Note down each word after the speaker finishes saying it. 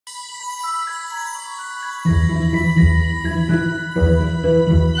A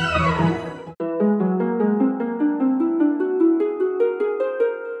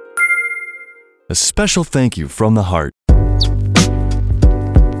special thank you from the heart.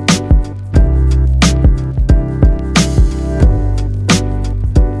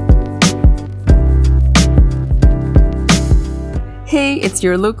 Hey, it's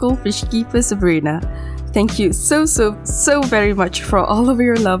your local fish keeper Sabrina. Thank you so very much for all of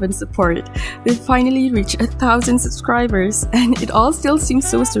your love and support. We've finally reached 1,000 subscribers and it all still seems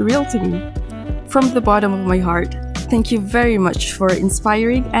so surreal to me. From the bottom of my heart, thank you very much for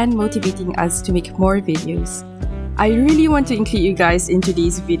inspiring and motivating us to make more videos. I really want to include you guys in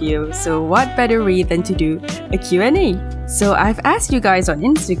today's video, so what better way than to do a Q&A? So I've asked you guys on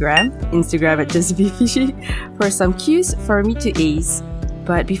Instagram at JustBeFishy, for some cues for me to ace.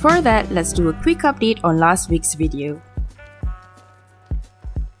 But before that, let's do a quick update on last week's video.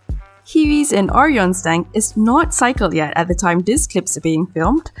 Kiwi's and Orion's tank is not cycled yet at the time this clip's being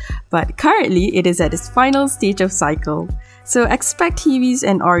filmed, but currently it is at its final stage of cycle. So expect Kiwi's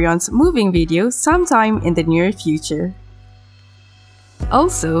and Orion's moving video sometime in the near future.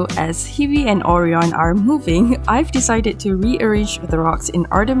 Also, as Kiwi and Orion are moving, I've decided to rearrange the rocks in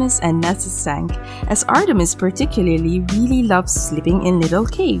Artemis and Ness's tank, as Artemis particularly really loves sleeping in little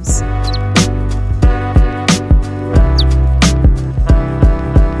caves.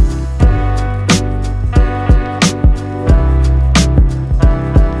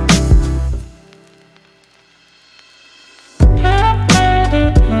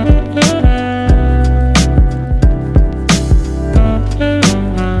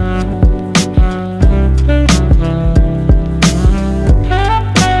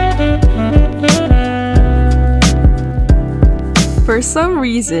 For some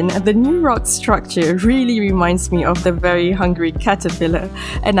reason, the new rock structure really reminds me of the very hungry caterpillar,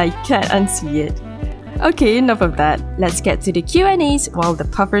 and I can't unsee it. Okay, enough of that. Let's get to the Q&As while the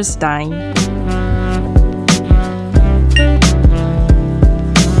puffers dine.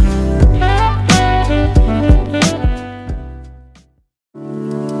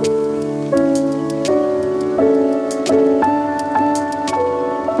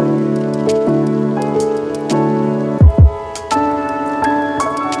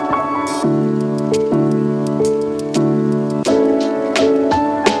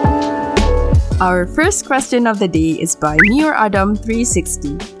 Our first question of the day is by Muir Adam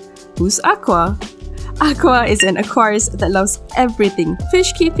 360. Who's Aqua? Aqua is an aquarist that loves everything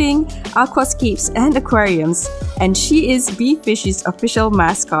fish keeping, aquascapes, and aquariums, and she is BeFishy's official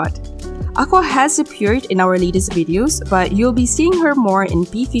mascot. Aqua has appeared in our latest videos, but you'll be seeing her more in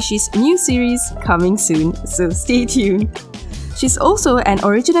BeFishy's new series coming soon, so stay tuned. She's also an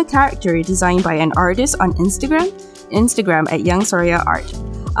original character designed by an artist on Instagram at Young Soraya Art.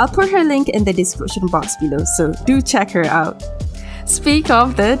 I'll put her link in the description box below, so do check her out. Speak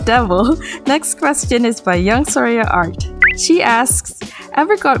of the devil, next question is by Young Soraya Art. She asks,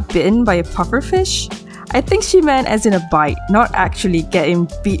 ever got bitten by a pufferfish? I think she meant as in a bite, not actually getting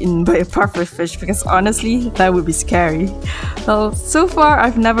beaten by a pufferfish, because honestly, that would be scary. Well, so far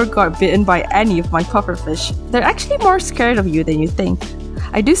I've never got bitten by any of my pufferfish. They're actually more scared of you than you think.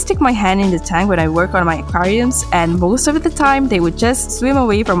 I do stick my hand in the tank when I work on my aquariums, and most of the time they would just swim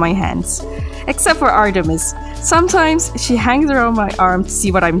away from my hands. Except for Artemis. Sometimes she hangs around my arm to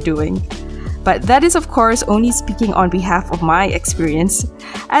see what I'm doing. But that is of course only speaking on behalf of my experience.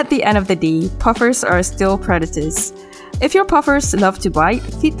 At the end of the day, puffers are still predators. If your puffers love to bite,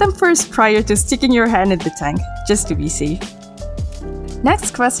 feed them first prior to sticking your hand in the tank, just to be safe.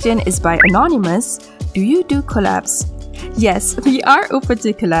 Next question is by Anonymous. Do you do collabs? Yes, we are open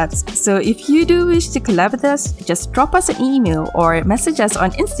to collabs, so if you do wish to collab with us, just drop us an email or message us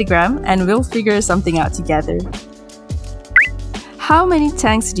on Instagram and we'll figure something out together. How many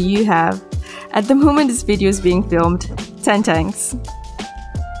tanks do you have? At the moment this video is being filmed, 10 tanks.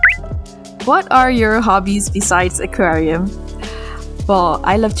 What are your hobbies besides aquarium? Well,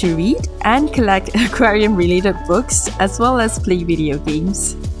 I love to read and collect aquarium related books as well as play video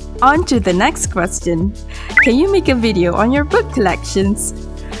games. On to the next question. Can you make a video on your book collections?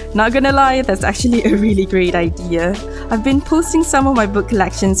 Not gonna lie, that's actually a really great idea. I've been posting some of my book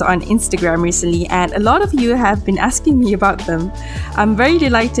collections on Instagram recently and a lot of you have been asking me about them. I'm very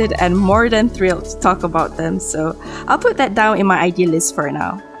delighted and more than thrilled to talk about them, so I'll put that down in my idea list for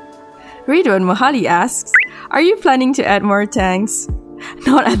now. Ridwan Mohali asks, are you planning to add more tanks?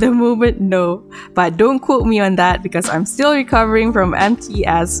 Not at the moment, no. But don't quote me on that because I'm still recovering from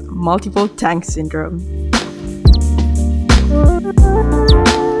MTS multiple tank syndrome.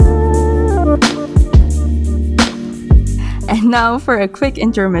 And Now for a quick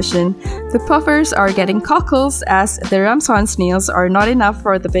intermission. The puffers are getting cockles as the Ramswan snails are not enough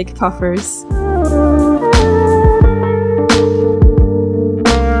for the big puffers.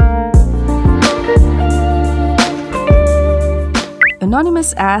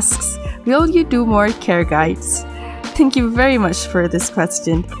 Anonymous asks, will you do more care guides? Thank you very much for this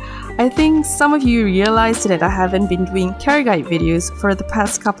question. I think some of you realized that I haven't been doing care guide videos for the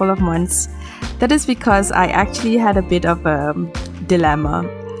past couple of months. That is because I actually had a bit of a dilemma.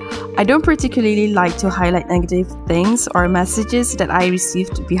 I don't particularly like to highlight negative things or messages that I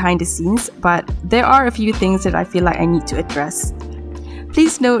received behind the scenes, but there are a few things that I feel like I need to address.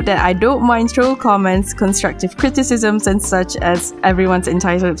 Please note that I don't mind troll comments, constructive criticisms and such, as everyone's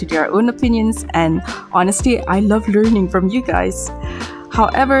entitled to their own opinions, and honestly, I love learning from you guys.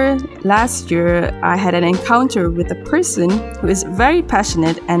 However, last year, I had an encounter with a person who is very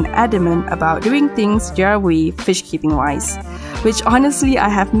passionate and adamant about doing things their way fish keeping wise, which honestly I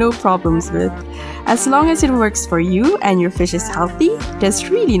have no problems with. As long as it works for you and your fish is healthy, there's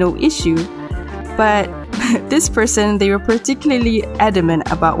really no issue. But this person, they were particularly adamant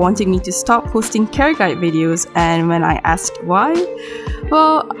about wanting me to stop posting care guide videos, and when I asked why,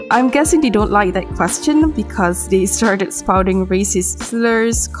 well, I'm guessing they don't like that question because they started spouting racist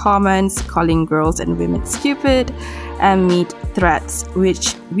slurs, comments, calling girls and women stupid, and made threats,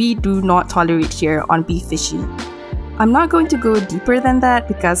 which we do not tolerate here on Be Fishy. I'm not going to go deeper than that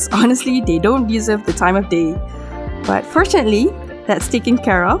because honestly, they don't deserve the time of day. But fortunately, that's taken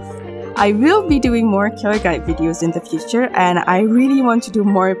care of. I will be doing more care guide videos in the future, and I really want to do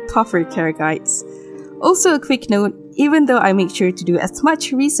more puffer care guides. Also, a quick note, even though I make sure to do as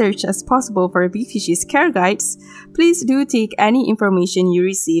much research as possible for Be Fishy's care guides, please do take any information you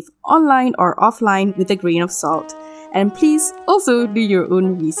receive online or offline with a grain of salt. And please also do your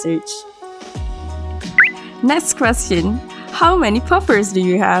own research. Next question, how many puffers do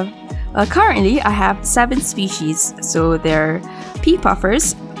you have? Currently, I have 7 species, so they're pea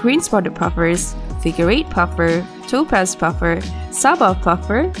puffers, green-spotted puffers, figure-8 puffer, topaz puffer, Sabah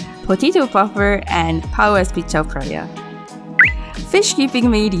puffer, potato puffer, and Pauas pichau praya. Fish Keeping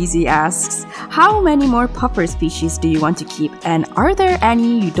Made Easy asks, how many more puffer species do you want to keep, and are there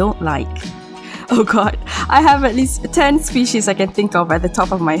any you don't like? Oh god, I have at least 10 species I can think of at the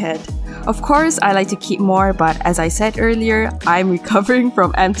top of my head. Of course, I like to keep more, but as I said earlier, I'm recovering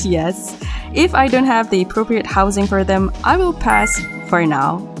from MTS. If I don't have the appropriate housing for them, I will pass for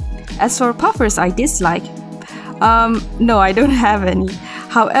now. As for puffers I dislike, no, I don't have any.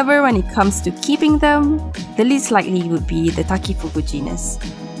 However, when it comes to keeping them, the least likely would be the Takifuku genus.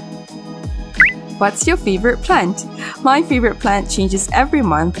 What's your favorite plant? My favorite plant changes every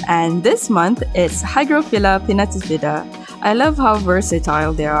month, and this month it's Hygrophila pinnatifida. I love how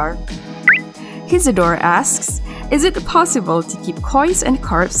versatile they are. Isidore asks, is it possible to keep kois and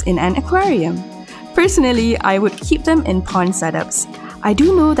carps in an aquarium? Personally, I would keep them in pond setups. I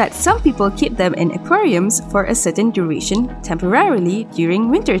do know that some people keep them in aquariums for a certain duration temporarily during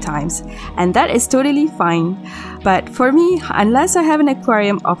winter times, and that is totally fine. But for me, unless I have an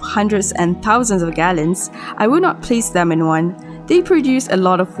aquarium of hundreds and thousands of gallons, I would not place them in one. They produce a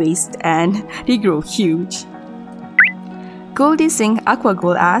lot of waste and they grow huge. Goldie Singh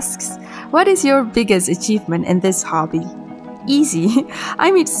Aquagold asks, what is your biggest achievement in this hobby? Easy. I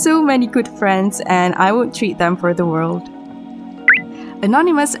made so many good friends and I would treat them for the world.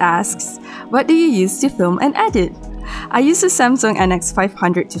 Anonymous asks, what do you use to film and edit? I use a Samsung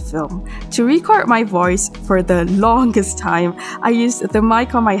NX500 to film. To record my voice for the longest time, I used the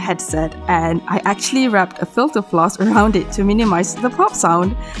mic on my headset and I actually wrapped a filter floss around it to minimize the pop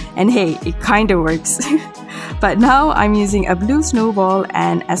sound. And hey, it kinda works. But now I'm using a Blue Snowball,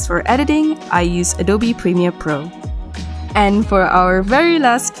 and as for editing, I use Adobe Premiere Pro. And for our very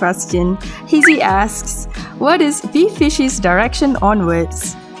last question, Hazy asks, what is Be Fishy's direction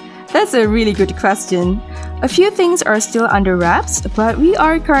onwards? That's a really good question. A few things are still under wraps, but we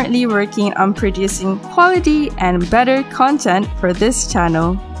are currently working on producing quality and better content for this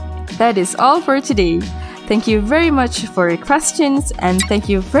channel. That is all for today. Thank you very much for your questions, and thank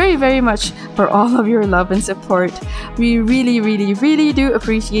you very much for all of your love and support. We really do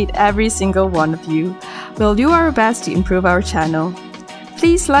appreciate every single one of you. We'll do our best to improve our channel.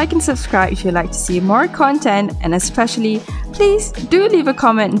 Please like and subscribe if you'd like to see more content, and especially, please do leave a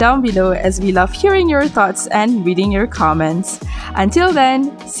comment down below as we love hearing your thoughts and reading your comments. Until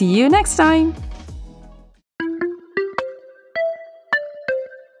then, see you next time!